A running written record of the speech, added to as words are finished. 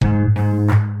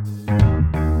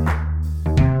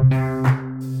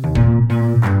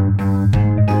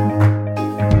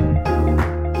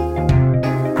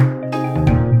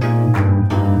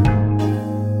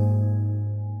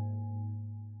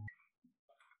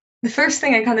the first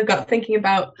thing I kind of got thinking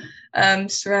about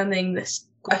surrounding this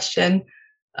question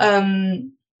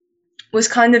was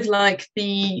kind of like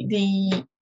the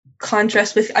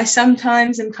contrast with, I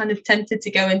sometimes am kind of tempted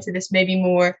to go into this maybe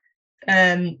more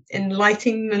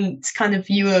enlightenment kind of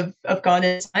view of God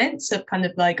and science, of kind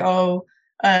of like,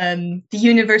 the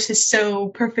universe is so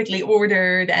perfectly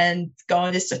ordered and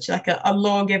God is such like a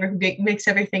lawgiver who makes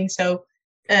everything so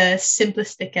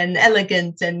simplistic and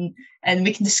elegant, and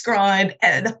we can describe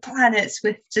the planets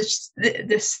with just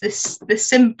this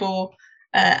simple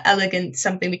elegant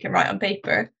something we can write on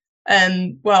paper.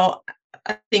 Well,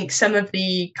 I think some of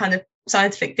the kind of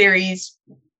scientific theories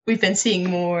we've been seeing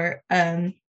more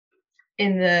in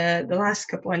the last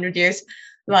couple hundred years,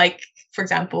 like for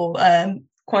example,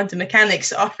 quantum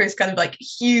mechanics offers kind of like a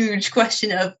huge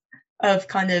question of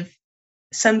kind of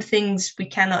some things we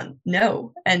cannot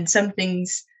know and some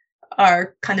things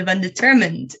are kind of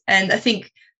undetermined. And I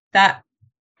think that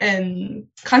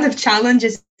kind of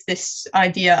challenges this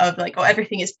idea of like, oh,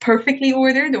 everything is perfectly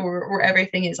ordered, or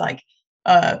everything is like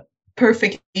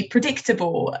perfectly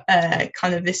predictable,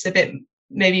 kind of this a bit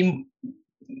maybe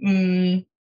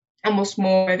almost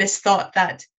more this thought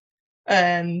that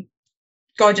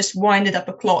God just winded up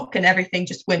a clock and everything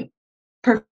just went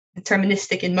perfect,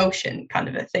 deterministic in motion, kind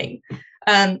of a thing.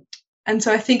 And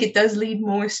so I think it does leave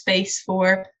more space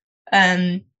for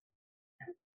it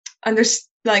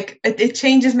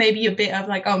changes maybe a bit of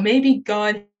like, oh, maybe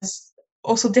God has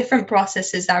also different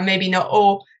processes that are maybe not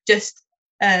all just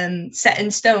set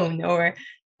in stone, or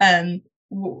kind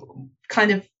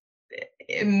of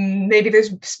maybe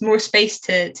there's more space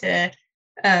to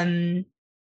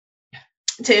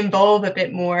involve a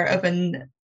bit more of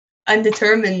an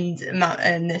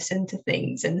undeterminedness into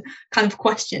things, and kind of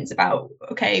questions about,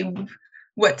 okay,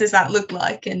 what does that look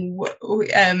like, and what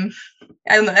I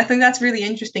don't know. I think that's really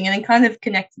interesting, and then kind of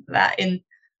connected to that, in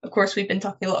of course we've been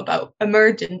talking a lot about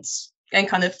emergence and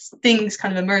kind of things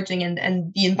kind of emerging,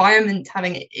 and the environment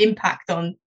having an impact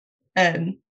on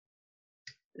the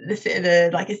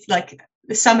like, it's like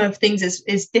the sum of things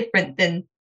is different than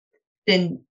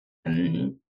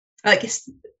like it's,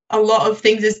 a lot of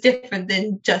things is different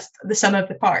than just the sum of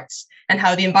the parts, and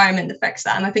how the environment affects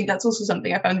that. And I think that's also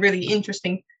something I found really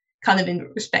interesting, kind of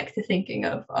in respect to thinking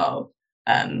of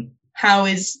how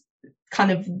is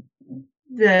kind of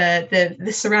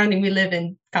the surrounding we live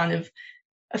in kind of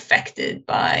affected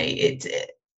by it,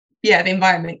 the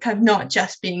environment, kind of not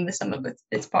just being the sum of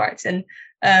its parts. And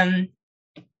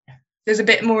there's a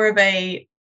bit more of a,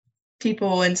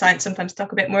 people in science sometimes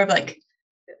talk a bit more of like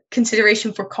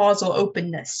consideration for causal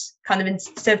openness, kind of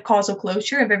instead of causal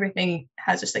closure, if everything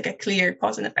has just like a clear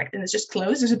cause and effect and it's just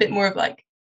closed, there's a bit more of like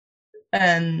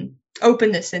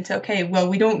openness into, okay, well,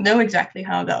 we don't know exactly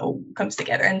how that all comes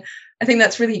together. And I think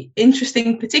that's really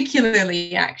interesting,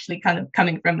 particularly actually kind of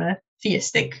coming from a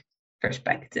theistic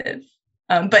perspective,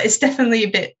 but it's definitely a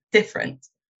bit different.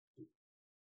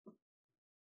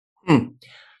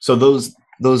 So those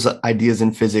ideas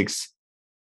in physics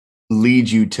lead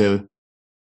you to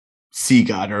see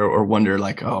God, or wonder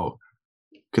like, oh,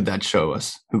 could that show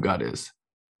us who God is?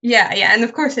 Yeah, and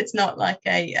of course it's not like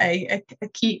a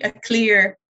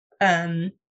clear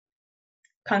kind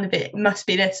of, it must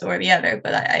be this or the other,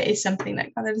 but it's something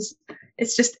that kind of is,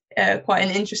 it's just quite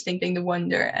an interesting thing to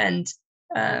wonder. And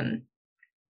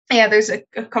there's a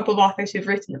couple of authors who've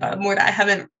written about it more that I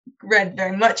haven't read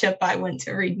very much of, but I want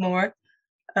to read more.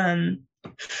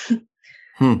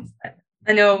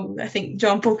 I know, I think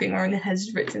John Polkinghorne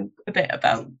has written a bit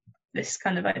about this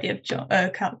kind of idea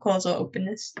of causal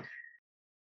openness.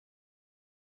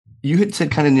 You had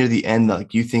said kind of near the end that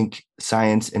like you think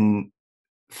science and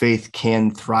faith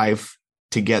can thrive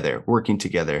together, working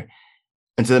together.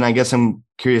 And so then I guess I'm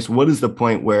curious, what is the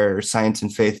point where science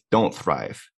and faith don't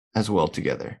thrive as well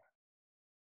together?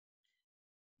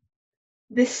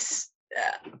 This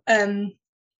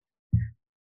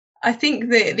I think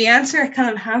the answer I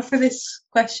kind of have for this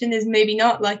question is maybe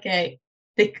not like they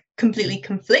completely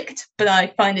conflict, but I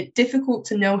find it difficult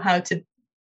to know how to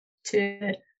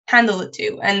handle the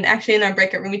two. And actually in our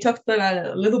breakout room, we talked about it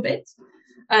a little bit.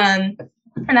 And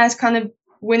as kind of,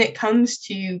 when it comes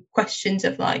to questions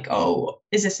of like, oh,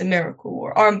 is this a miracle,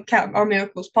 or are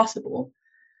miracles possible?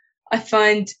 I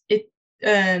find it,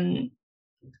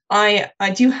 I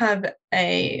do have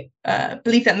a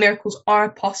belief that miracles are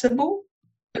possible,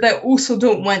 but I also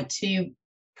don't want to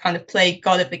kind of play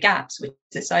God of the gaps with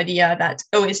this idea that,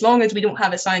 oh, as long as we don't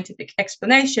have a scientific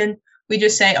explanation, we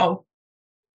just say, oh,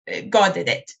 God did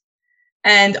it.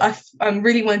 And I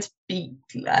really want to be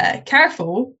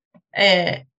careful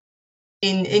in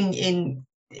doing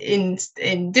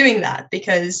that,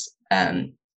 because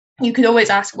you could always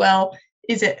ask, well,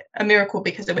 is it a miracle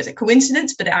because it was a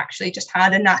coincidence, but it actually just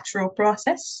had a natural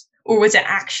process, or was it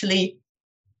actually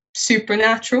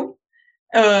supernatural?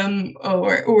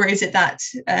 Or is it that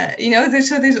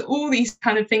there's all these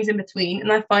kind of things in between,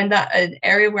 and I find that an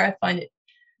area where I find it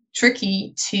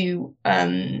tricky to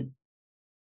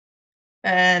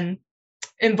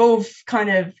involve kind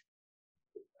of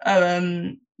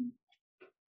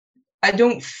I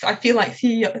feel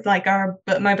like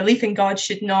my belief in God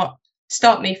should not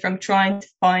stop me from trying to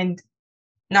find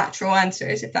natural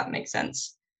answers, if that makes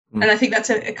sense. And I think that's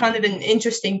a kind of an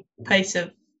interesting place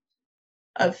of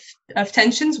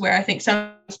tensions, where I think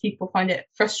some people find it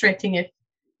frustrating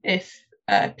if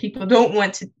people don't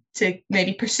want to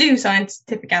maybe pursue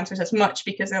scientific answers as much,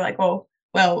 because they're like, oh,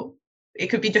 well, it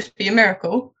could just be a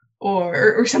miracle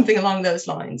or something along those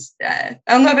lines. I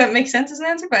don't know if that makes sense as an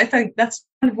answer, but I think that's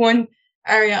kind of one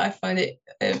area I find it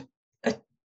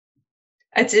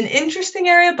it's an interesting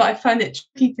area, but I find it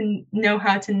tricky to know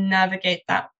how to navigate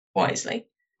that wisely.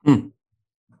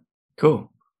 Cool.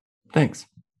 Thanks.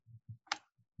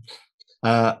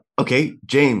 Okay,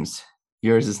 James,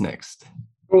 yours is next.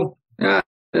 Cool.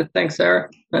 Thanks, Sarah.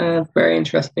 Very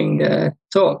interesting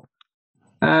talk.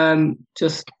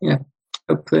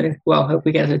 Hopefully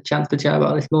we get a chance to chat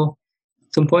about this more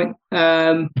at some point.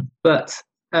 I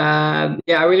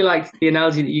really liked the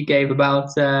analogy that you gave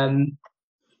about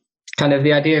kind of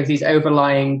the idea of these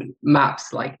overlying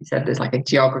maps. Like you said, there's like a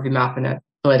geography map and a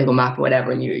political map or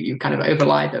whatever, and you kind of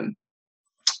overlay them.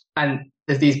 And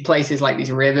there's these places like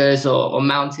these rivers or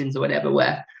mountains or whatever,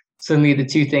 where suddenly the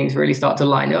two things really start to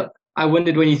line up. I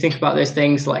wondered, when you think about those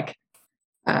things, like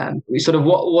sort of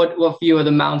what view are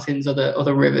the mountains or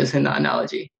the rivers in that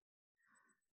analogy?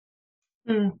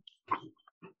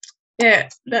 Yeah,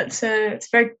 it's a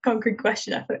very concrete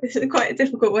question. I thought it's quite a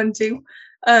difficult one too.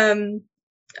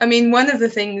 I mean, one of the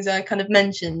things I kind of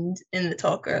mentioned in the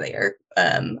talk earlier,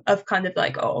 of kind of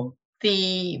like,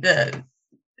 the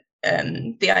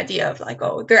idea of like,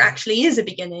 there actually is a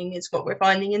beginning, is what we're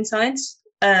finding in science,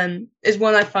 is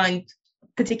one I find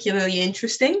particularly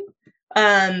interesting,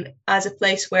 as a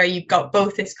place where you've got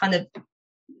both this kind of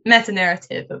meta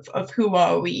narrative of who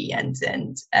are we, and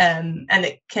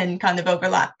it can kind of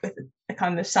overlap with a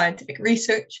kind of scientific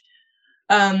research.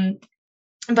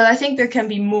 But I think there can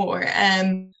be more.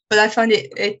 But I find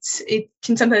it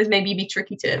can sometimes maybe be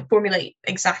tricky to formulate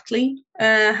exactly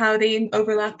how they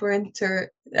overlap or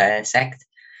intersect.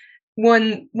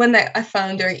 One that I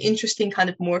found very interesting, kind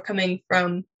of more coming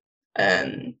from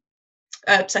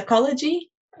psychology,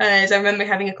 is I remember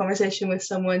having a conversation with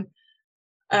someone,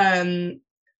 and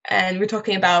we're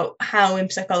talking about how in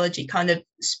psychology kind of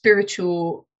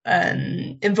spiritual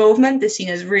involvement is seen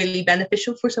as really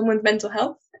beneficial for someone's mental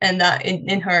health, and that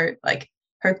in her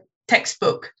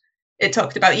textbook, it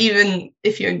talked about, even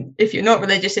if you're not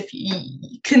religious, if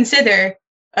you consider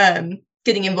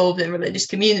getting involved in a religious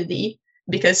community,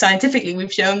 because scientifically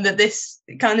we've shown that this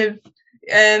kind of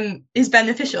is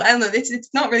beneficial. I don't know,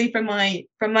 it's not really from my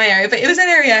area, but it was an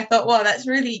area I thought, wow, that's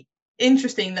really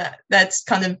interesting, that's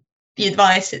kind of the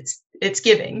advice it's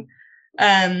giving.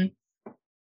 Yeah,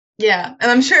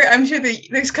 and I'm sure that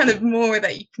there's kind of more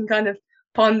that you can kind of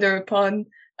ponder upon,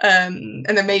 and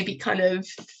there may be kind of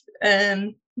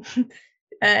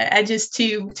edges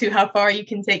to how far you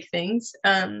can take things,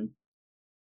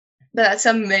 but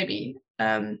some maybe.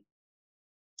 I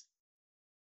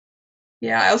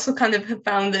also kind of have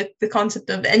found the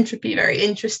concept of entropy very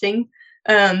interesting,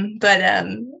 but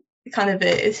kind of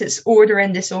it's order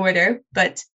and disorder,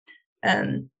 but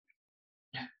it's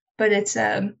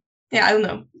I don't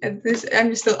know.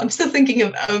 I'm still thinking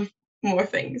of more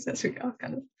things as we go,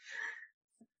 kind of.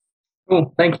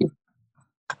 Cool, thank you.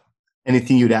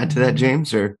 Anything you'd add to that,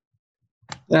 James, or?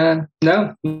 No,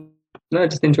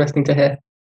 just interesting to hear.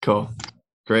 Cool,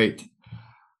 great.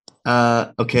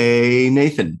 Okay,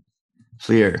 Nathan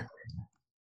Fleer.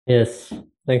 Yes,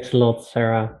 thanks a lot,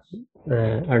 Sarah.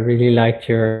 I really liked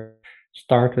your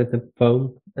start with the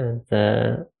poem, and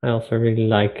I also really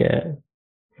like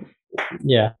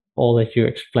all that you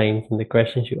explained and the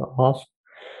questions you asked.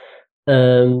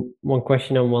 One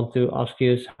question I want to ask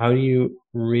you is, how do you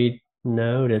read?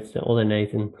 No, that's the older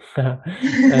Nathan.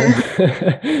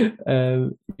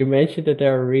 You mentioned that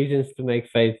there are reasons to make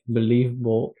faith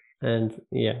believable, and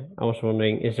I was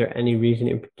wondering, is there any reason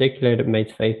in particular that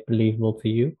makes faith believable to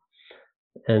you?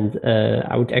 And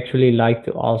I would actually like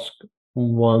to ask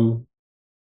one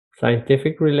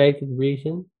scientific related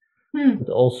reason, but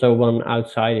also one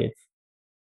outside it,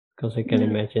 because I can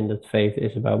imagine that faith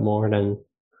is about more than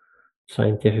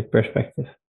scientific perspective.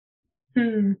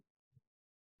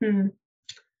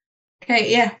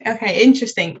 Okay, yeah, okay,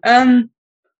 interesting. Kind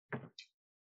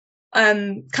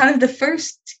of the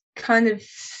first kind of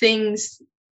things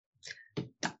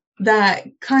that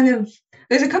kind of,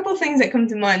 there's a couple of things that come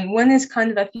to mind. One is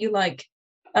kind of, I feel like,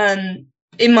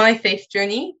 in my faith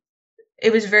journey,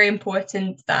 it was very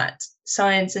important that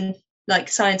science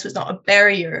was not a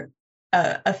barrier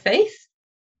of faith.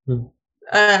 It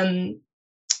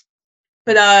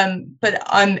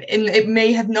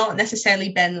may have not necessarily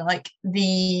been like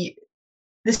the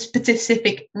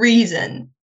specific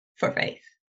reason for faith.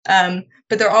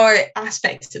 But there are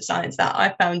aspects of science that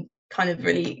I found kind of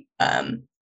really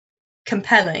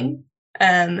compelling.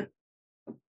 And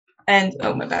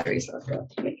oh, my battery's low.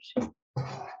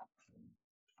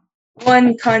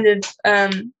 One kind of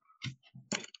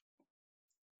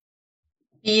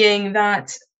being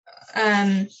that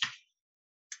I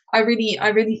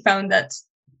really found that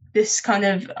this kind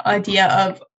of idea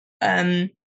of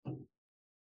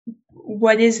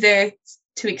what is there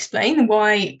to explain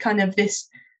why kind of this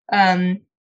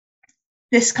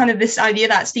this idea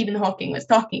that Stephen Hawking was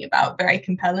talking about, very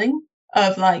compelling,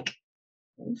 of like,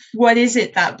 what is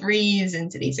it that breathes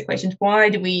into these equations? Why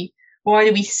are we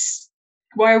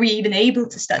even able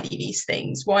to study these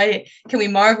things? Why can we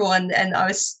marvel? And I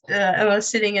was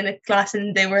sitting in a class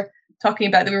and they were talking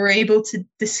about that we were able to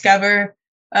discover,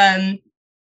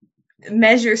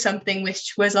 measure something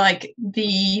which was like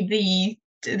the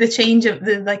change of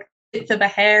the like width of a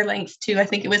hair length to, I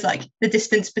think it was like the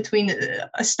distance between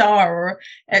a star or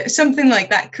something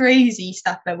like that, crazy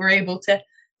stuff that we're able to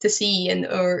see and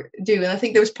or do. And I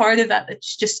think there was part of that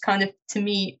that's just kind of, to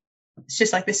me, it's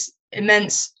just like this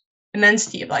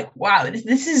immensity of like, wow,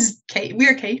 this is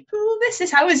we're capable of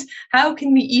this. How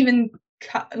can we even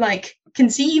like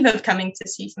conceive of coming to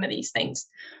see some of these things?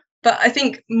 But I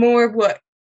think more of what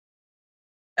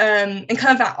and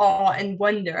kind of that awe and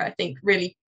wonder, I think,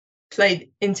 really played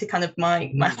into kind of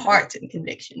my heart and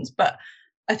convictions. But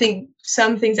I think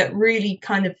some things that really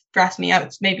kind of grasped me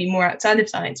out, maybe more outside of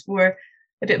science, were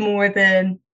a bit more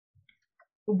the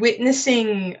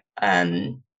witnessing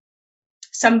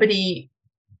somebody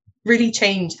really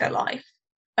change their life.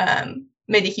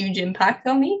 Made a huge impact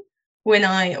on me when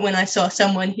I saw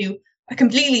someone who I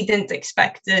completely didn't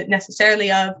expect it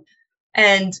necessarily of,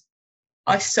 and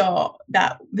I saw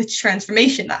that the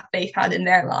transformation that faith had in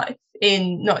their life,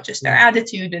 in not just their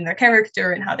attitude and their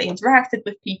character and how they interacted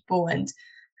with people, and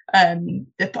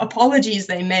the apologies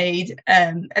they made,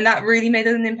 and that really made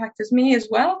an impact as me as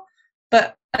well.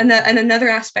 But and another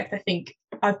aspect I think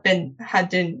I've been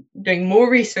doing more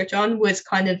research on was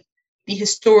kind of the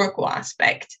historical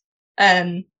aspect,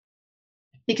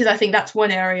 because I think that's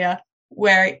one area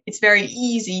where it's very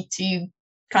easy to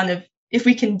kind of, if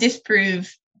we can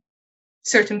disprove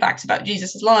certain facts about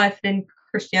Jesus's life, then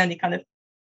Christianity kind of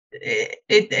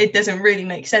it doesn't really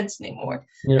make sense anymore.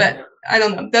 Yeah. But I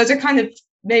don't know. Those are kind of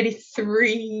maybe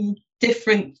three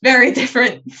very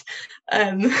different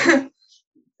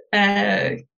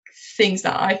things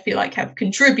that I feel like have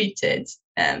contributed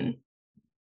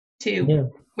to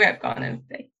where I've gone in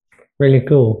faith. Really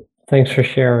cool. Thanks for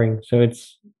sharing. So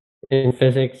it's in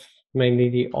physics mainly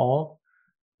the awe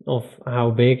of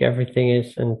how big everything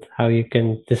is and how you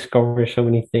can discover so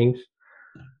many things.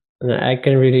 And I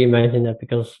can really imagine that,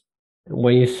 because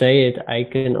when you say it, I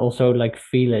can also like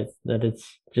feel it, that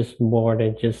it's just more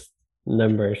than just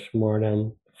numbers, more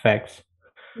than facts.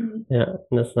 Mm-hmm. Yeah,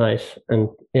 that's nice. And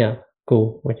yeah,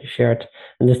 cool what you shared.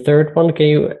 And the third one, can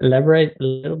you elaborate a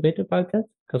little bit about that?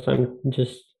 Because I'm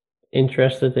just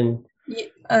interested in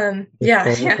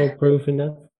historical proof in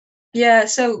that. Yeah,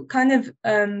 so kind of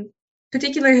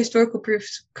particular historical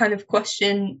proofs kind of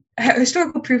question,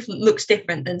 historical proof looks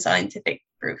different than scientific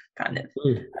proof, kind of.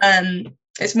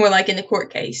 It's more like in a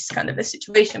court case kind of a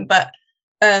situation, but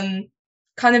kind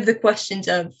of the questions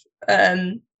of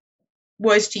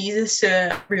was Jesus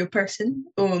a real person?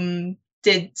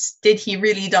 Did he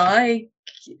really die?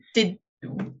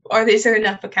 Is there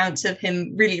enough accounts of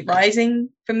him really rising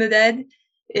from the dead?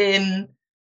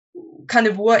 Kind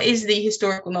of what is the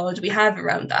historical knowledge we have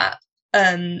around that?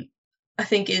 I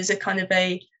think is a kind of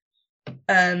a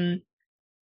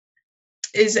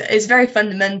is very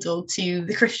fundamental to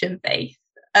the Christian faith,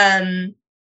 and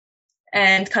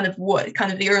kind of what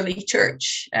kind of the early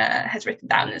church has written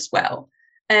down as well.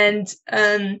 And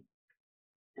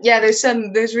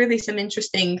there's really some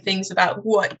interesting things about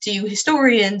what do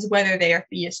historians, whether they are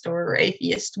theist or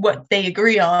atheist, what they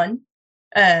agree on.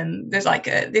 There's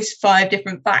 5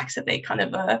 different facts that they kind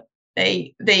of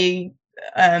they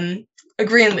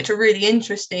agree on, which are really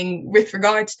interesting with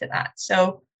regards to that.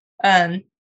 So I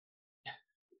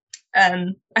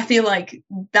feel like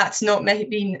that's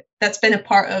been a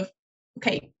part of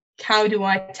okay, how do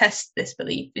I test this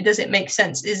belief? Does it make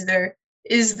sense? Is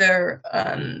there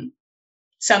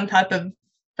some type of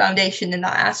foundation in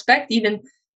that aspect, even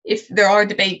if there are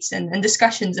debates and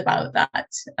discussions about that?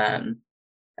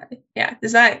 Yeah,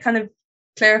 does that kind of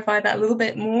clarify that a little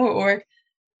bit more, or?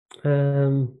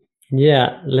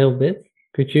 Yeah, a little bit.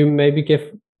 Could you maybe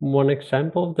give one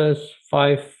example of those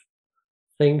 5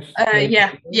 things?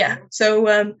 Yeah.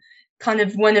 So kind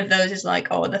of one of those is like,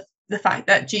 the fact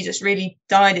that Jesus really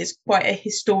died is quite a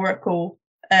historical,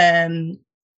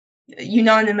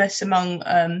 unanimous among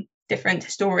different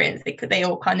historians. They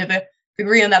all kind of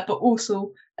agree on that, but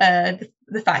also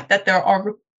the fact that there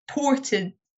are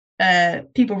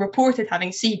people reported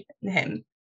having seen him.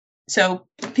 So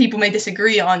people may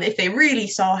disagree on if they really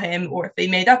saw him or if they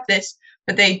made up this,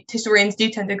 but historians do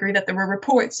tend to agree that there were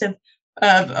reports of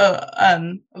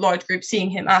a large group seeing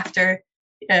him after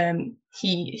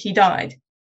he died.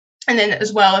 And then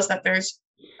as well as that, there's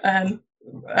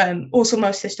also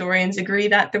most historians agree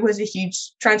that there was a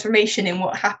huge transformation in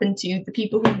what happened to the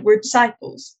people who were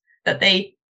disciples, that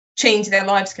they changed their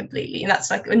lives completely. And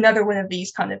that's like another one of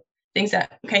these kind of things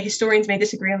that, okay, historians may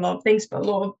disagree on a lot of things, but a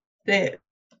lot of the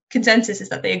consensus is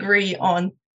that they agree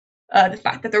on the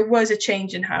fact that there was a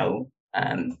change in how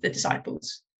the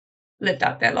disciples lived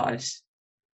out their lives.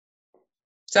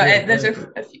 So Yeah, there's a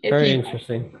very few.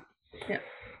 interesting. Yeah.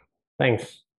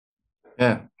 Thanks.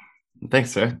 Yeah.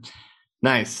 Thanks, sir.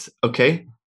 Nice. Okay.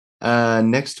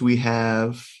 Next we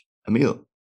have Emil.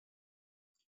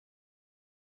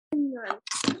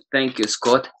 Thank you,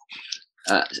 Scott.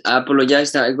 I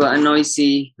apologize that I got a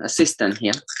noisy assistant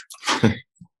here.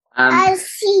 I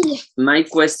see. My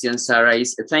question, Sarah,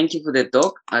 is thank you for the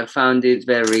talk. I found it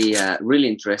very, really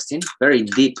interesting, very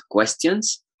deep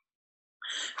questions.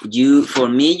 For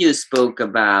me, you spoke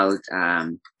about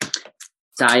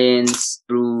science,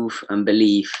 proof, and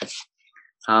belief,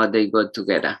 how they go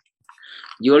together.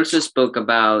 You also spoke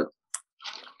about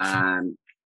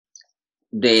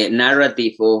the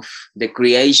narrative of the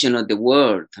creation of the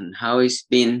world and how it's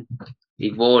been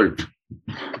evolved.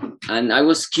 And I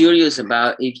was curious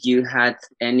about if you had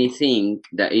anything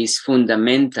that is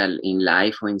fundamental in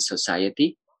life or in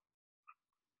society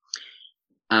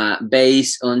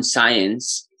based on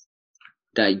science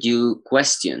that you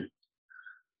question.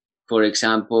 For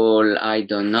example, I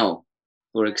don't know.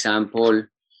 For example,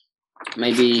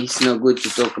 maybe it's not good to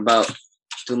talk about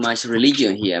too much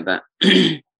religion here, but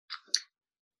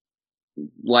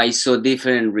why so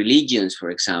different religions, for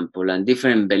example, and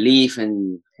different belief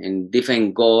and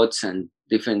different gods and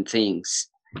different things,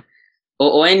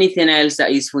 or anything else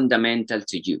that is fundamental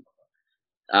to you.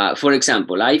 For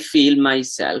example, I feel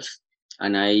myself,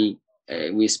 and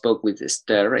we spoke with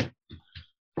Esther,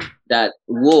 that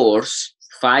wars,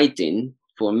 fighting,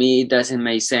 for me, it doesn't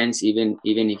make sense, even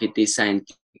if it is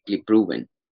scientifically proven,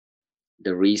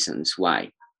 the reasons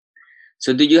why.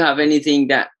 So do you have anything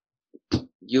that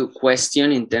you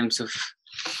question in terms of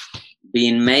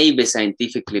being maybe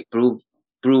scientifically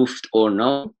proved or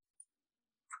not?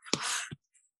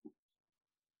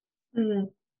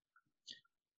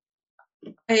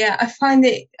 Yeah, I find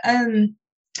it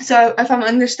so if I'm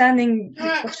understanding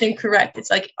the question correct,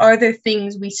 it's like, are there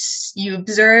things you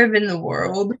observe in the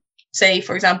world, say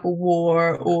for example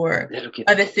war or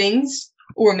other things,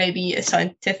 or maybe a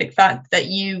scientific fact that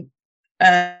you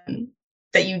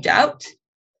doubt?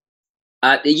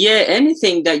 Yeah,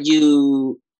 anything that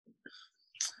you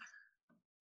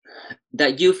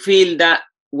feel that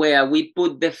where we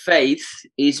put the faith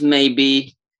is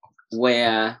maybe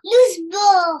where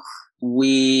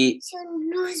we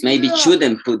maybe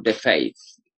shouldn't put the faith,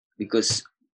 because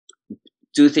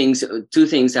two things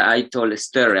that I told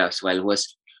Esther as well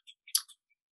was,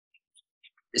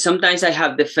 sometimes I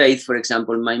have the faith. For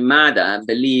example, my mother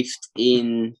believed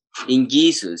in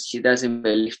Jesus. She doesn't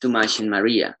believe too much in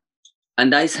Maria,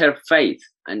 and that is her faith,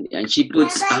 and she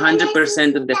puts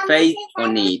 100% of the faith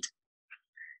on it.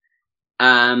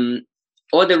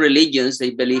 Other religions,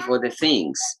 they believe other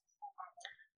things.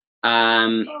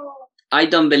 I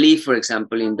don't believe, for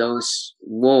example, in those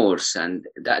wars, and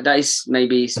that is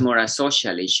maybe it's more a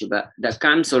social issue, but that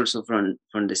comes also from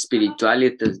the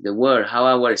spirituality of the world, how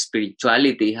our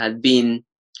spirituality had been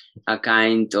a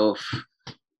kind of,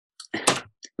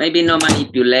 maybe not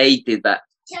manipulated, but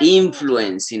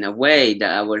influenced in a way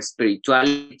that our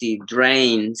spirituality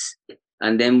drains,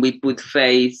 and then we put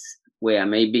faith where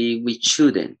maybe we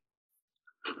shouldn't.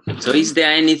 So is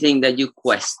there anything that you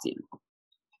question?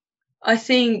 I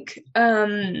think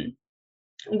one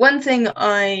thing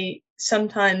I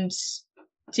sometimes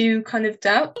do kind of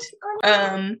doubt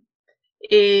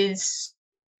is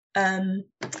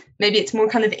maybe it's more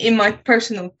kind of in my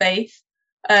personal faith.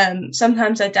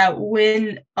 Sometimes I doubt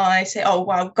when I say, oh,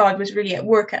 wow, God was really at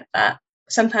work at that.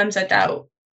 Sometimes I doubt,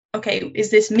 okay,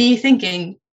 is this me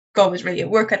thinking God was really at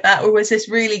work at that, or was this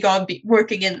really God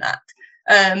working in that?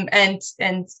 And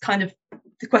kind of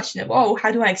the question of, oh,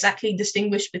 how do I exactly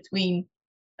distinguish between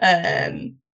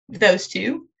those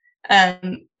two? I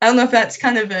don't know if that's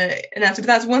kind of an answer, but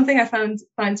that's one thing I find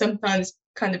sometimes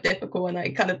kind of difficult, and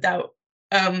I kind of doubt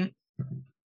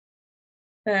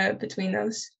between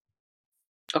those.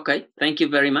 Okay, thank you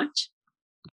very much.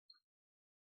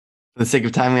 For the sake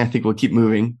of timing, I think we'll keep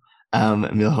moving.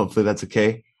 Emil, hopefully that's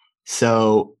okay.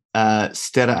 So,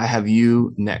 Stera, I have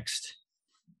you next.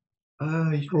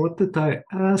 What did I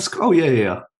ask? Oh,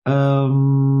 yeah.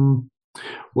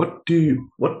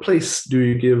 What place do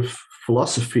you give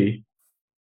philosophy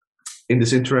in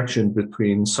this interaction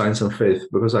between science and faith?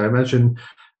 Because I imagine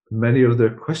many of the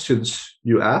questions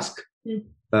you ask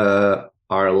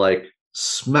are like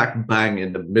smack bang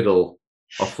in the middle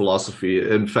of philosophy.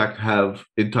 In fact, have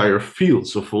entire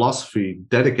fields of philosophy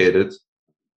dedicated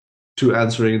to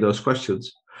answering those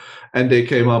questions. And they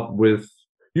came up with,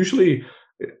 usually,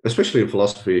 especially in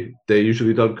philosophy, they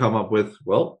usually don't come up with,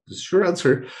 well, this is your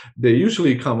answer. They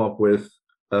usually come up with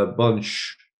a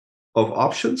bunch of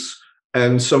options,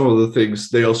 and some of the things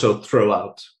they also throw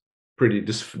out pretty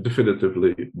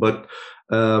definitively. But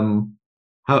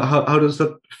how does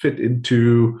that fit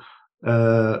into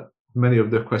many of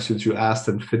the questions you asked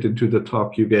and fit into the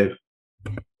talk you gave?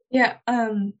 Yeah,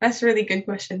 that's a really good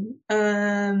question.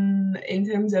 In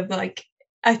terms of like,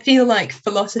 I feel like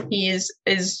philosophy is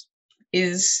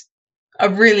a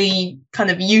really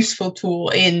kind of useful tool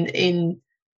in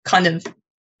kind of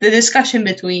the discussion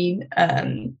between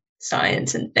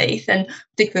science and faith, and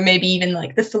particularly maybe even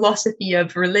like the philosophy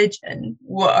of religion.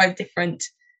 What are different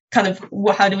kind of,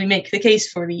 how do we make the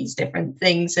case for these different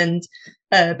things, and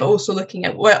but also looking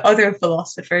at what other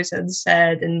philosophers have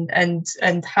said,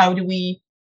 and how do we,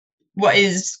 what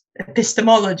is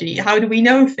epistemology? How do we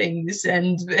know things,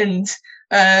 and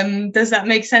does that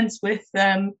make sense with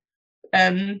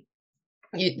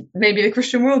maybe the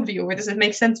Christian worldview, or does it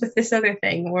make sense with this other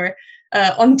thing, or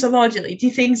ontologically, do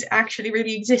things actually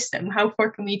really exist, and how far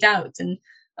can we doubt? And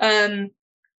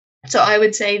so I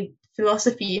would say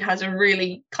philosophy has a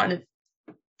really kind of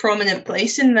prominent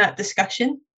place in that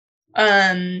discussion.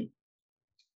 I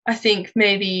think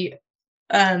maybe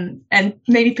and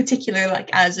maybe particular like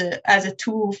as a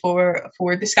tool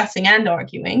for discussing and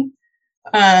arguing.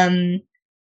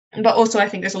 But also I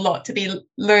think there's a lot to be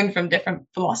learned from different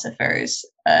philosophers.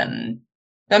 I'm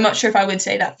not sure if I would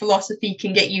say that philosophy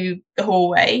can get you the whole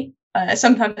way.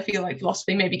 Sometimes I feel like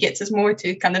philosophy maybe gets us more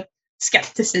to kind of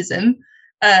skepticism,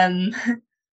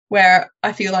 where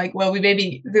I feel like, well, we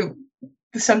maybe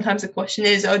sometimes the question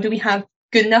is, oh, do we have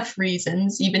good enough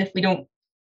reasons, even if we don't,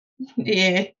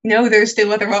 there's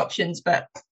still other options, but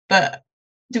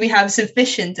do we have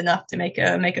sufficient enough to make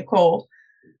a call?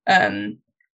 I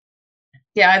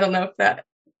don't know if that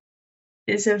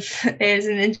is an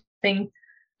interesting.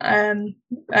 I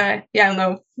don't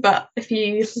know, but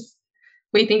we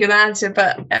think of the answer,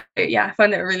 but I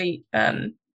find it really.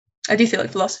 I do feel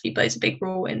like philosophy plays a big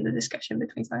role in the discussion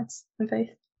between science and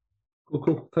faith.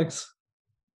 Cool. Thanks.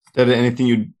 Is there anything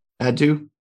you'd add to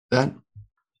that?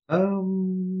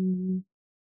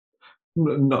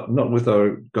 Not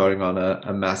without going on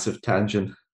a massive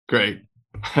tangent. Great.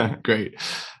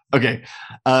 Okay.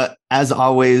 As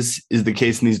always is the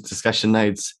case in these discussion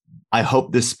nights, I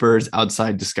hope this spurs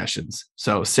outside discussions.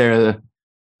 So Sarah,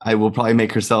 I will probably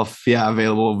make herself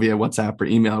available via WhatsApp or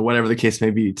email or whatever the case may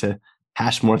be to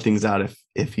hash more things out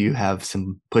if you have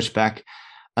some pushback.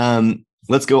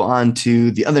 Let's go on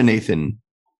to the other Nathan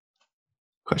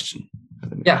question.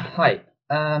 Yeah, hi.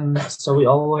 So we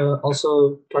all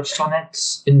also touched on it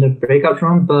in the breakout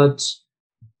room, but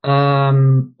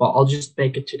I'll just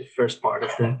make it to the first part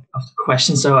of the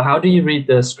question. So how do you read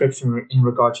the scripture in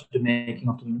regard to the making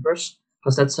of the universe?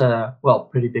 Because that's a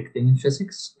pretty big thing in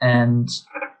physics, and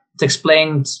it's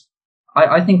explained,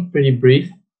 I think, pretty brief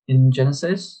in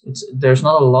Genesis. There's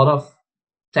not a lot of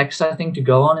text, I think, to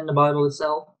go on in the Bible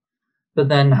itself. But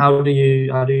then how do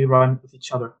you rhyme with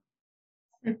each other?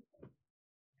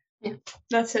 Yeah,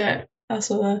 that's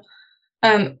also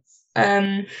a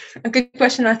good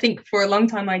question. I think for a long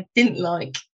time I didn't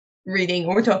like reading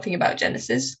or talking about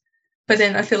Genesis, but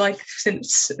then I feel like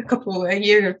since a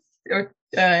year or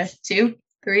 2,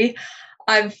 3,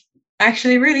 I've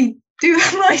actually really do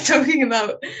like talking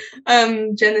about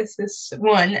Genesis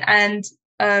 1, and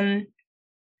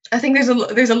I think there's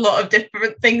a lot of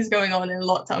different things going on and a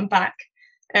lot to unpack,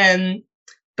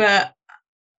 but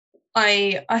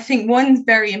I think one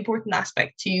very important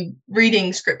aspect to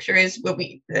reading scripture is what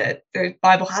the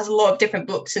Bible has a lot of different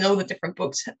books, and all the different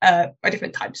books are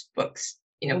different types of books.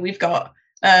 We've got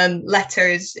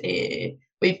letters,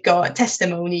 we've got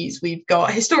testimonies, we've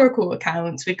got historical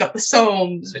accounts, we've got the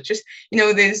Psalms, which is,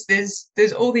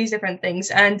 there's all these different things,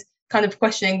 and kind of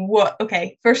questioning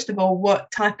first of all,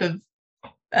 what type of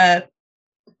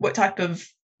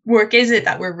work is it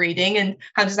that we're reading, and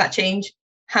how does that change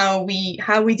how we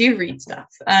do read stuff?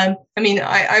 I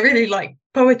really like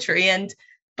poetry,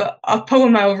 but a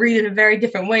poem I'll read in a very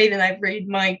different way than I read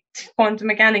my quantum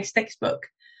mechanics textbook.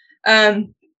 But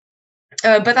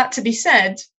that to be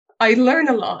said, I learn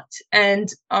a lot,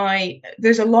 and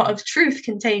there's a lot of truth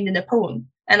contained in a poem,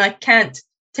 and I can't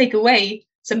take away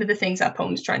some of the things that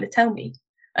poem's trying to tell me,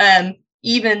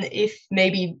 even if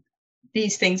maybe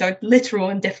these things are literal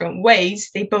in different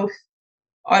ways. They both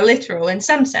are literal in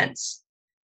some sense.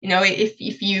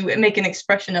 If you make an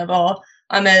expression of,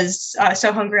 I'm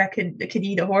so hungry I could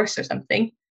eat a horse or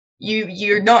something,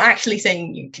 you're not actually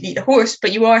saying you could eat a horse,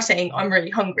 but you are saying I'm really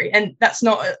hungry, and that's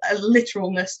not a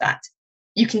literalness that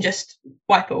you can just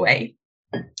wipe away.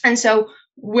 And so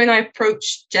when I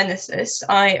approach Genesis,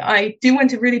 I do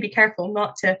want to really be careful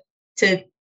not to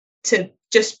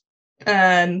just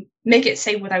make it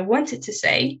say what I want it to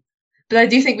say, but I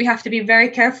do think we have to be very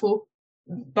careful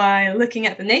by looking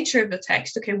at the nature of the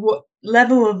text. Okay, what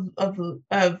level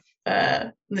of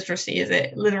literacy is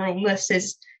it? Literalness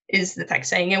is the text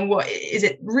saying, and what is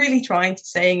it really trying to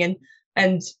say?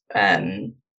 And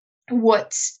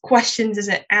what questions is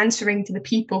it answering to the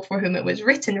people for whom it was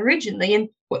written originally? And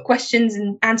what questions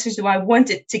and answers do I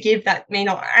want it to give that may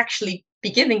not actually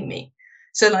be giving me?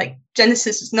 So, like,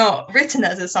 Genesis is not written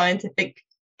as a scientific,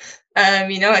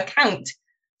 account.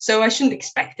 So I shouldn't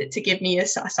expect it to give me a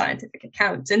scientific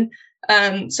account.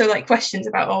 And so, like, questions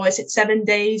about, is it 7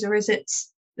 days, or is it,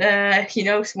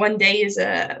 1 day is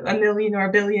a million or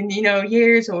a billion,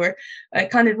 years, or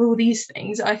kind of all these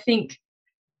things. I think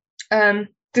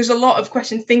there's a lot of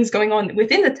things going on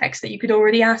within the text that you could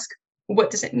already ask,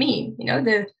 what does it mean?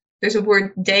 There's a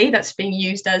word day that's being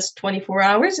used as 24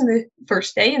 hours in the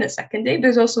first day and the second day.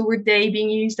 There's also a word day being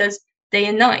used as day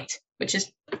and night, which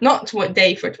is not what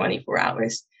day for 24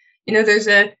 hours.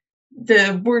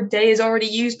 The word day is already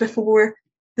used before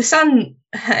the sun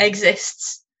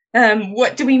exists.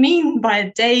 What do we mean by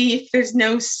a day if there's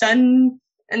no sun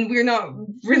and we're not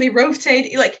really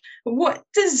rotating? Like, what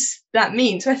does that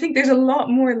mean? So I think there's a lot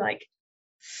more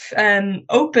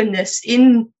openness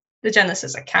in the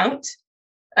Genesis account.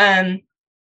 And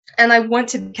I want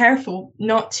to be careful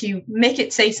not to make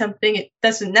it say something it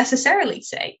doesn't necessarily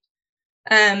say.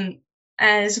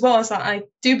 As well as that, I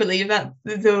do believe that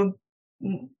the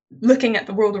looking at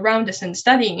the world around us and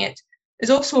studying it is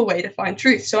also a way to find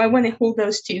truth. So I want to hold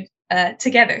those two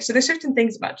together. So there's certain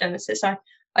things about Genesis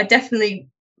I definitely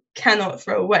cannot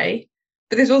throw away,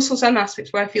 but there's also some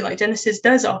aspects where I feel like Genesis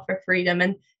does offer freedom,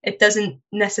 and it doesn't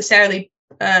necessarily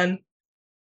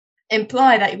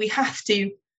imply that we have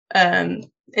to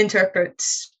interpret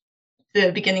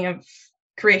the beginning of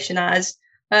creation as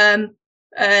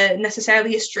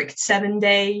necessarily a strict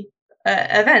 7-day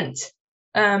event.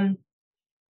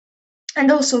 And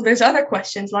also there's other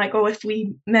questions like, if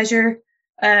we measure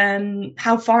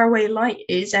how far away light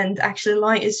is, and actually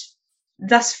light is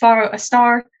thus far,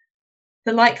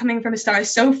 the light coming from a star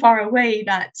is so far away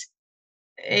that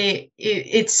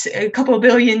it's a couple of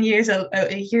billion years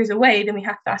away, then we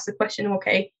have to ask the question,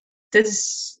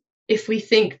 if we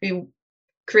think the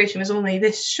creation was only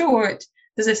this short,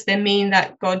 does this then mean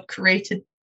that God created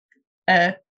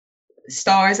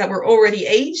stars that were already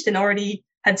aged and already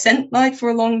had sent light for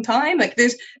a long time? Like,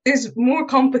 there's more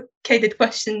complicated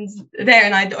questions there,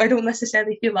 and I don't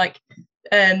necessarily feel like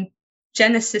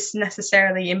Genesis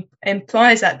necessarily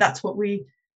implies that that's what we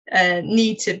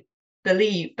need to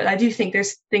believe. But I do think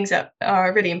there's things that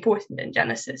are really important in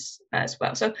Genesis as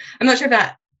well. So I'm not sure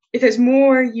if there's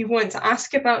more you want to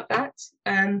ask about that.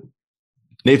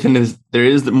 Nathan, there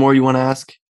is more you want to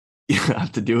ask? You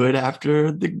have to do it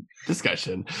after the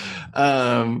discussion.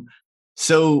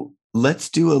 So let's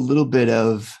do a little bit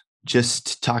of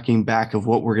just talking back of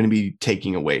what we're going to be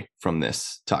taking away from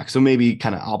this talk. So maybe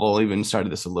I'll even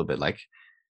started this a little bit, like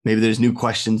maybe there's new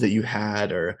questions that you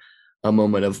had, or a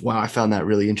moment of, wow, I found that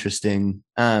really interesting.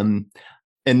 And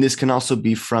this can also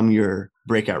be from your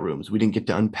breakout rooms. We didn't get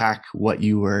to unpack what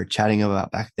you were chatting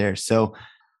about back there. So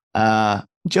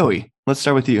Joey, let's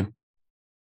start with you.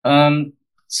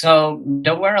 So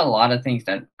there were a lot of things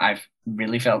that I've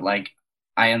really felt like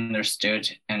I understood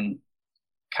and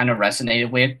kind of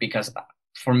resonated with, because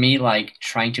for me, like,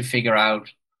 trying to figure out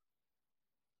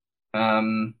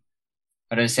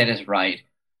how do I say this right?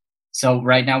 So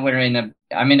right now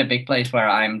I'm in a big place where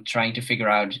I'm trying to figure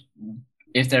out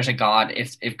if there's a God,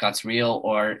 if God's real,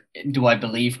 or do I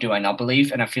believe, do I not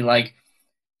believe? And I feel like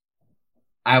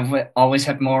I've always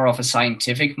had more of a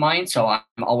scientific mind, so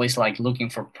I'm always like looking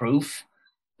for proof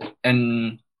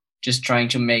and just trying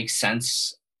to make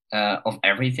sense of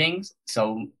everything.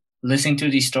 So listening to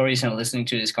these stories and listening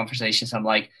to these conversations, I'm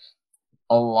like,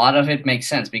 a lot of it makes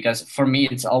sense, because for me,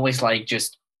 it's always like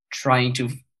just trying to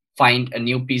find a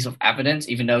new piece of evidence,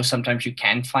 even though sometimes you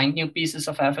can't find new pieces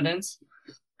of evidence.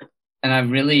 And I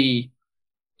really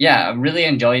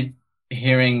enjoyed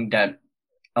hearing that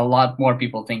a lot more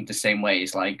people think the same way.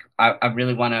 It's like, I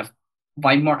really want to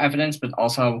find more evidence, but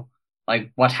also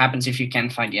like, what happens if you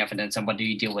can't find the evidence and what do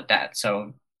you deal with that?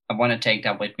 So I want to take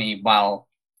that with me while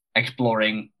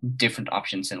exploring different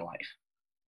options in life.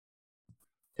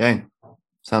 Okay.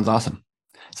 Sounds awesome.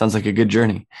 Sounds like a good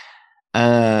journey.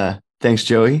 Thanks,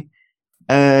 Joey.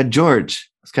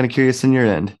 George, I was kind of curious on your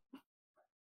end.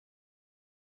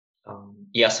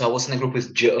 Yeah, so I was in a group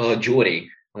with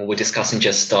Jody, and we're discussing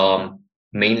just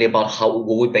mainly about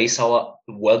what we base our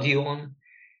worldview on.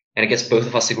 And I guess both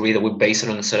of us agree that we base it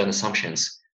on certain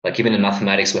assumptions. Like even in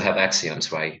mathematics, we have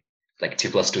axioms, right? Like 2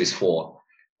 + 2 is 4.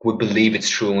 We believe it's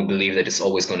true, and we believe that it's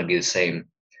always going to be the same.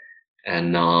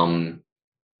 And I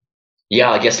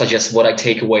guess that's just what I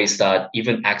take away, is that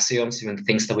even axioms, even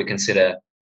things that we consider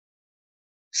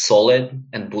solid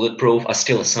and bulletproof, are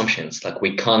still assumptions. Like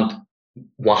we can't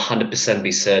 100%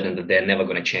 be certain that they're never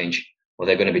going to change or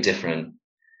they're going to be different.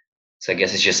 So I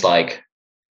guess it's just like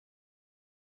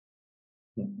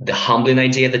the humbling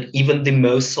idea that even the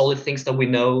most solid things that we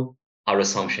know are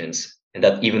assumptions, and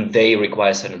that even they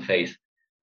require certain faith.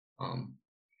 I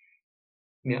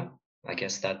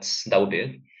guess that would be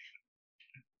it.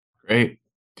 Great.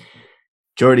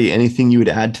 Jordy, anything you would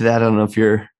add to that? I don't know if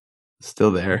you're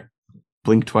still there.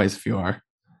 Blink twice if you are.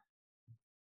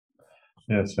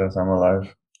 Yes, I'm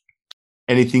alive.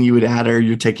 Anything you would add or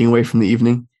you're taking away from the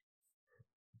evening?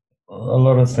 A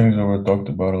lot of things that were talked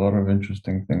about, a lot of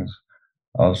interesting things.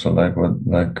 Also, like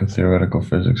theoretical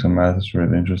physics and math is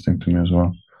really interesting to me as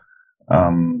well.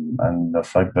 And the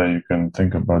fact that you can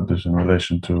think about this in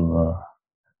relation to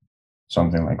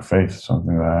something like faith,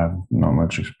 something that I have not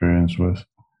much experience with,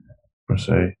 per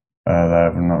se, that I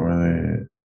have not really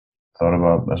thought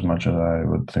about as much as I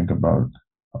would think about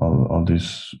all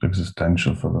these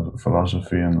existential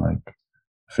philosophy and like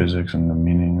physics and the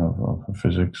meaning of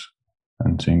physics,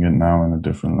 and seeing it now in a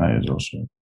different light is also,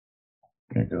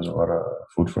 it gives a lot of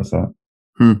food for thought.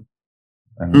 And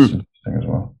it's interesting as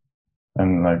well.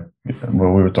 And like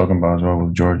what we were talking about as well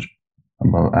with George,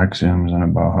 about axioms and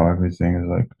about how everything is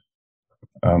like,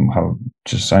 how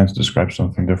just science describes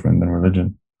something different than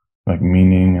religion, like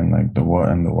meaning and like the what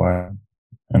and the why,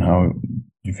 and how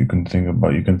if you can think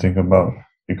about, you can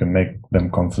make them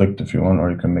conflict if you want,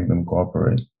 or you can make them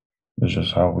cooperate. It's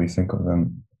just how we think of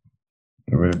them.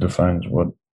 It really defines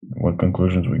what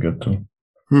conclusions we get to.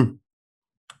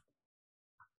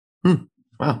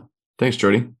 Wow. Thanks,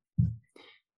 Jordy.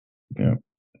 Yeah.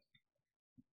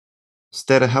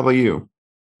 Steta, how about you?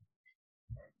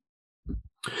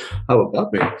 How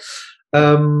about me?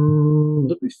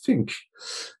 Let me think.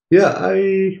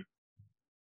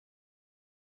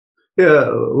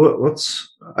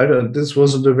 This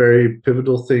wasn't a very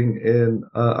pivotal thing in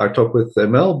our talk with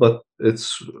ML, but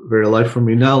it's very alive for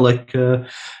me now. Like,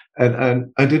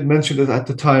 and I did mention it at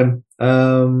the time.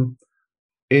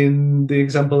 In the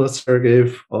example that Sarah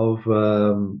gave of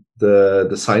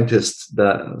the scientist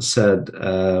that said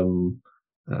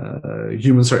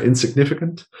humans are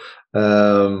insignificant,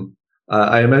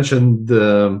 I mentioned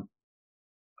the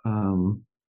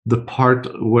part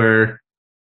where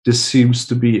this seems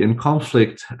to be in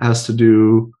conflict has to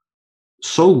do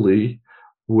solely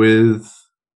with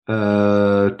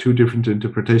two different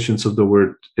interpretations of the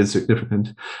word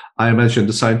insignificant. I mentioned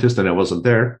the scientist, and I wasn't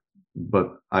there,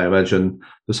 but I imagine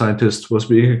the scientist was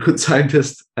being a good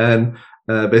scientist and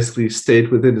basically stayed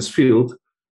within his field,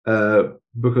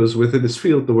 because within his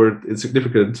field, the word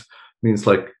insignificant means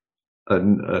like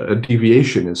a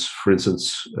deviation is, for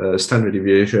instance, standard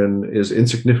deviation is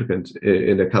insignificant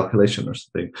in a calculation or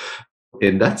something.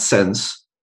 In that sense,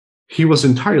 he was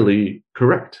entirely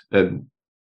correct and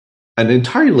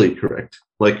entirely correct.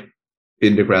 Like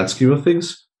in the grand scheme of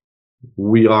things,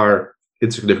 we are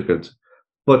insignificant,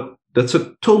 but that's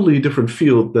a totally different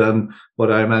field than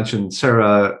what I imagine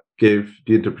Sarah gave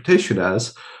the interpretation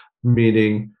as,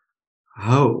 meaning,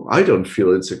 how I don't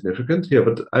feel insignificant. Yeah,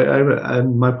 but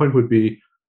and my point would be,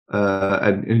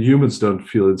 and humans don't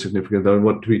feel insignificant, and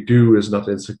what we do is not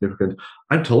insignificant.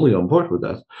 I'm totally on board with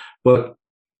that. But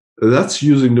that's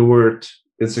using the word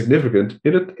insignificant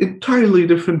in an entirely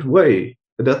different way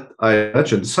that I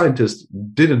imagine scientists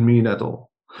didn't mean at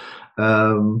all.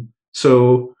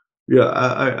 So yeah,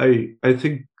 I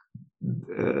think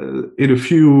in a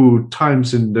few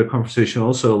times in the conversation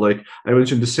also, like I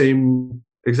mentioned,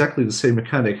 exactly the same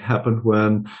mechanic happened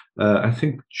when I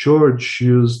think George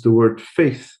used the word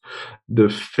faith. The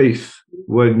faith,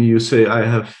 when you say I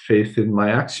have faith in my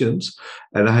actions,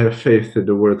 and I have faith in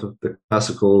the word of the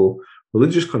classical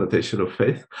religious connotation of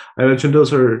faith, I mentioned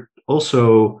those are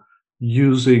also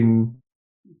using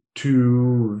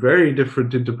two very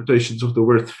different interpretations of the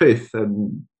word faith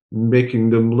and making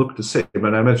them look the same.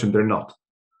 And I imagine they're not.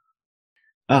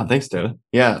 Oh, thanks, Dara.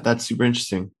 Yeah, that's super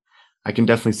interesting. I can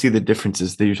definitely see the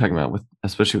differences that you're talking about, with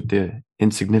especially with the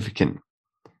insignificant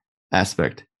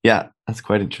aspect. Yeah, that's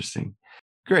quite interesting.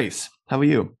 Grace, how about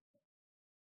you?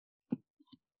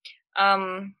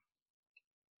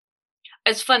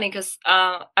 It's funny because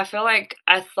I feel like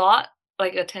I thought,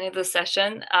 like, attending the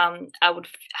session, I would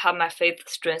have my faith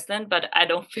strengthened, but I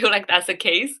don't feel like that's the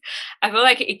case. I feel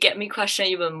like it get me question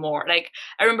even more. Like,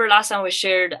 I remember last time we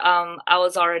shared,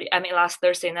 last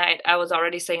Thursday night, I was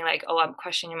already saying like, oh, I'm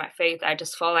questioning my faith. I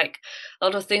just felt like a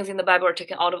lot of things in the Bible are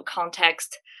taken out of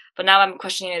context, but now I'm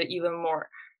questioning it even more.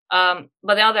 But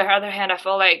on the other hand, I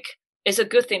feel like it's a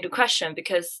good thing to question,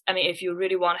 because I mean, if you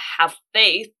really want to have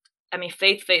faith,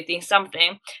 faith in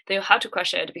something, then you have to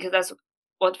question it, because that's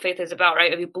what faith is about,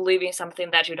 right? If you believe in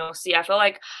something that you don't see, I feel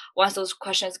like once those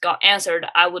questions got answered,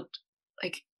 I would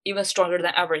like even stronger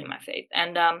than ever in my faith.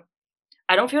 And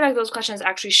I don't feel like those questions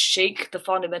actually shake the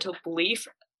fundamental belief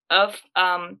of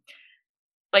my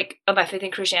faith in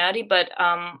Christianity, but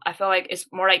I feel like it's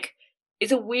more like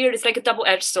it's like a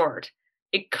double-edged sword.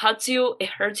 It cuts you, it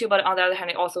hurts you, but on the other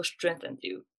hand, it also strengthens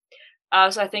you.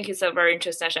 So I think it's a very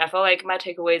interesting session. I feel like my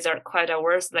takeaways are quite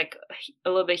diverse, like a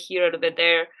little bit here, a little bit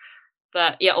there.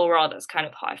 But yeah, overall, that's kind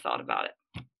of how I thought about it.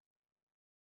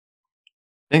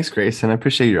 Thanks, Grace. And I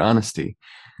appreciate your honesty.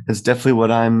 It's definitely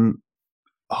what I'm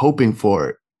hoping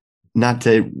for, not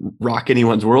to rock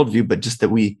anyone's worldview, but just that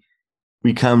we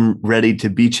come ready to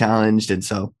be challenged. And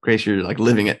so, Grace, you're like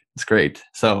living it. It's great.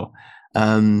 So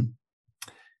let's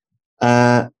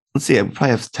see. I probably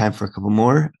have time for a couple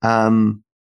more. Let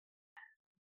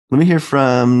me hear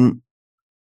from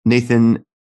Nathan,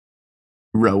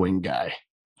 rowing guy.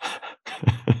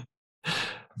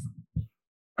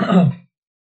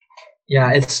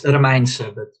 Yeah, it's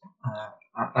Romeinse, but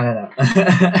I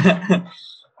don't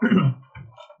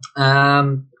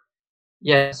know.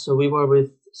 Yeah, so we were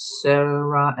with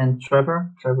Sarah and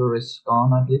Trevor. Trevor is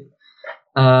gone, I believe.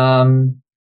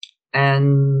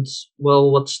 And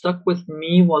well, what stuck with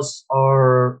me was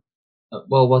our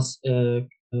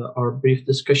brief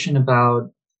discussion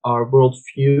about our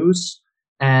worldviews.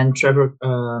 And Trevor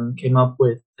came up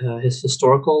with his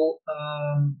historical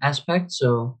aspect.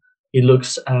 So he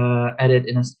looks at it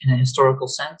in a historical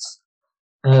sense,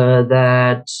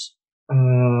 that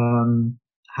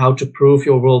how to prove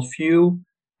your worldview.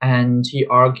 And he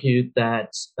argued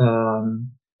that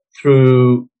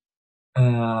through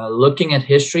looking at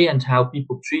history and how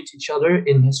people treat each other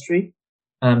in history,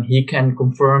 he can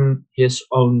confirm his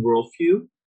own worldview.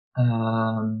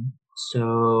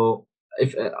 So,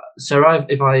 if Sarah,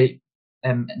 if I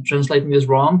am translating this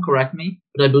wrong, correct me.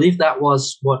 But I believe that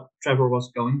was what Trevor was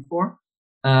going for,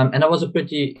 and that was a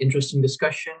pretty interesting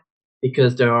discussion,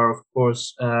 because there are, of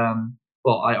course,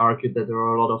 I argued that there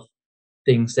are a lot of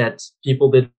things that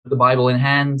people did with the Bible in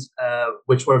hand,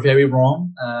 which were very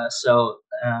wrong. So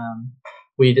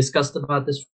we discussed about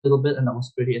this a little bit, and that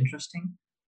was pretty interesting.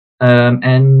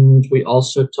 And we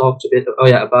also talked a bit,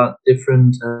 about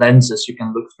different lenses you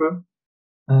can look through,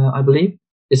 I believe.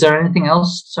 Is there anything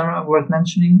else, Sarah, worth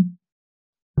mentioning?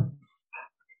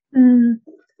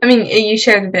 I mean, you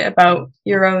shared a bit about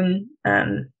your own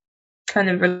kind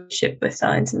of relationship with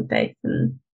science and faith,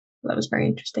 and that was very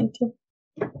interesting too.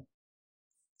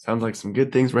 Sounds like some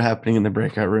good things were happening in the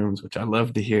breakout rooms, which I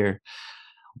love to hear.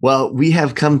 Well, we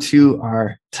have come to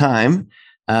our time.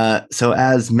 So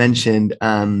as mentioned,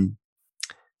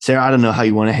 Sarah, I don't know how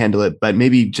you want to handle it, but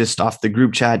maybe just off the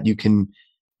group chat, you can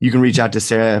reach out to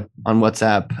Sarah on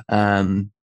WhatsApp,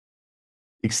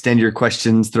 extend your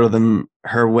questions, throw them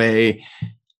her way.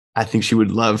 I think she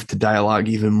would love to dialogue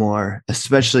even more,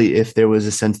 especially if there was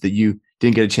a sense that you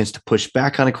didn't get a chance to push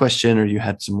back on a question, or you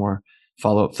had some more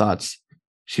follow-up thoughts.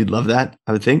 She'd love that,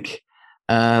 I would think.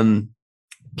 Can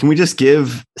we just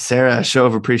give Sarah a show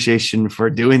of appreciation for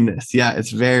doing this? Yeah,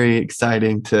 it's very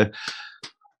exciting to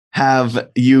have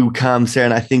you come, Sarah.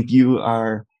 And I think you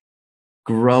are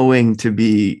growing to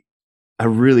be a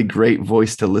really great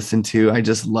voice to listen to. I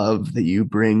just love that you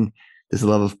bring this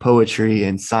love of poetry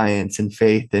and science and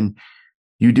faith, and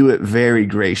you do it very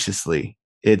graciously.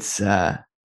 It's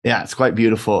it's quite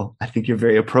beautiful. I think you're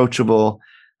very approachable,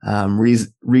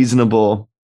 reasonable,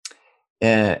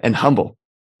 and humble.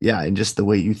 Yeah, and just the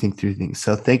way you think through things.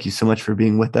 So thank you so much for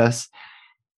being with us.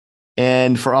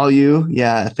 And for all you,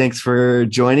 thanks for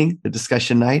joining the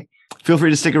discussion night. Feel free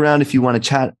to stick around if you want to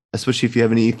chat, especially if you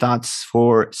have any thoughts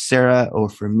for Sarah or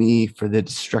for me for the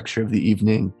structure of the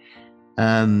evening.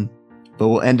 But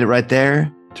we'll end it right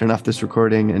there, turn off this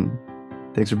recording, and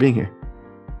thanks for being here.